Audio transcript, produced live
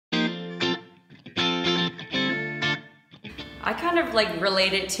I kind of like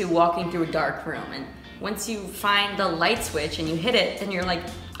relate it to walking through a dark room, and once you find the light switch and you hit it, then you're like,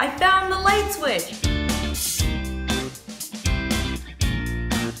 I found the light switch!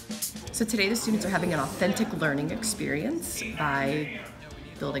 So today the students are having an authentic learning experience by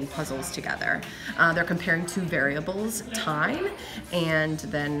building puzzles together. They're comparing two variables, time and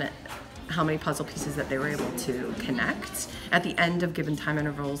then how many puzzle pieces that they were able to connect. At the end of given time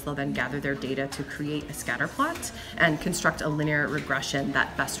intervals, they'll then gather their data to create a scatter plot and construct a linear regression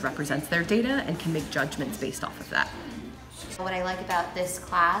that best represents their data and can make judgments based off of that. What I like about this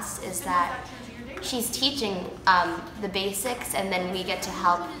class is that she's teaching the basics, and then we get to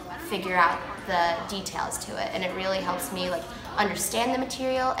help figure out the details to it, and it really helps me like understand the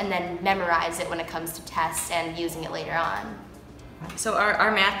material and then memorize it when it comes to tests and using it later on. So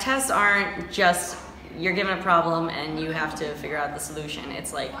our math tests aren't just you're given a problem and you have to figure out the solution.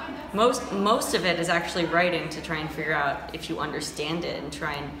 It's like most of it is actually writing to try and figure out if you understand it and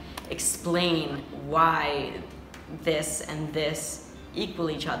try and explain why this and this equal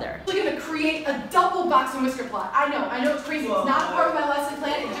each other. We're gonna create a double box and whisker plot. I know it's crazy. It's not part of my lesson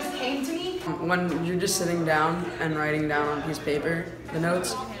plan, it just came to me. When you're just sitting down and writing down on a piece of paper the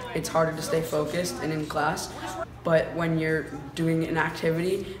notes, it's harder to stay focused and in class. But when you're doing an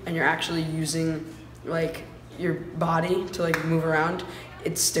activity and you're actually using like your body to like move around,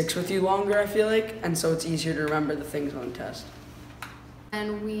 it sticks with you longer, I feel like, and so it's easier to remember the things on the test.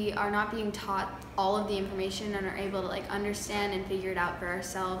 And we are not being taught all of the information and are able to like understand and figure it out for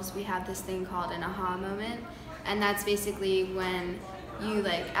ourselves. We have this thing called an aha moment, and that's basically when you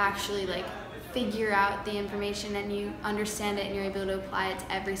like actually like figure out the information and you understand it and you're able to apply it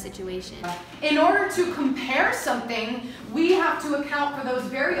to every situation. In order to compare something, we have to account for those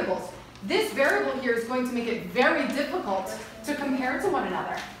variables. This variable here is going to make it very difficult to compare to one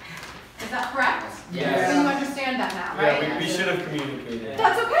another. Is that correct? Yes. So you understand that now, right? Yeah, we should have communicated.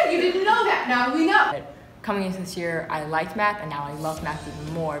 That's okay, you didn't know that, now we know. Coming into this year, I liked math, and now I love math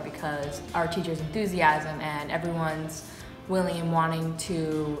even more because our teachers' enthusiasm and everyone's willing and wanting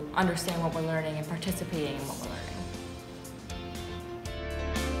to understand what we're learning and participating in what we're learning.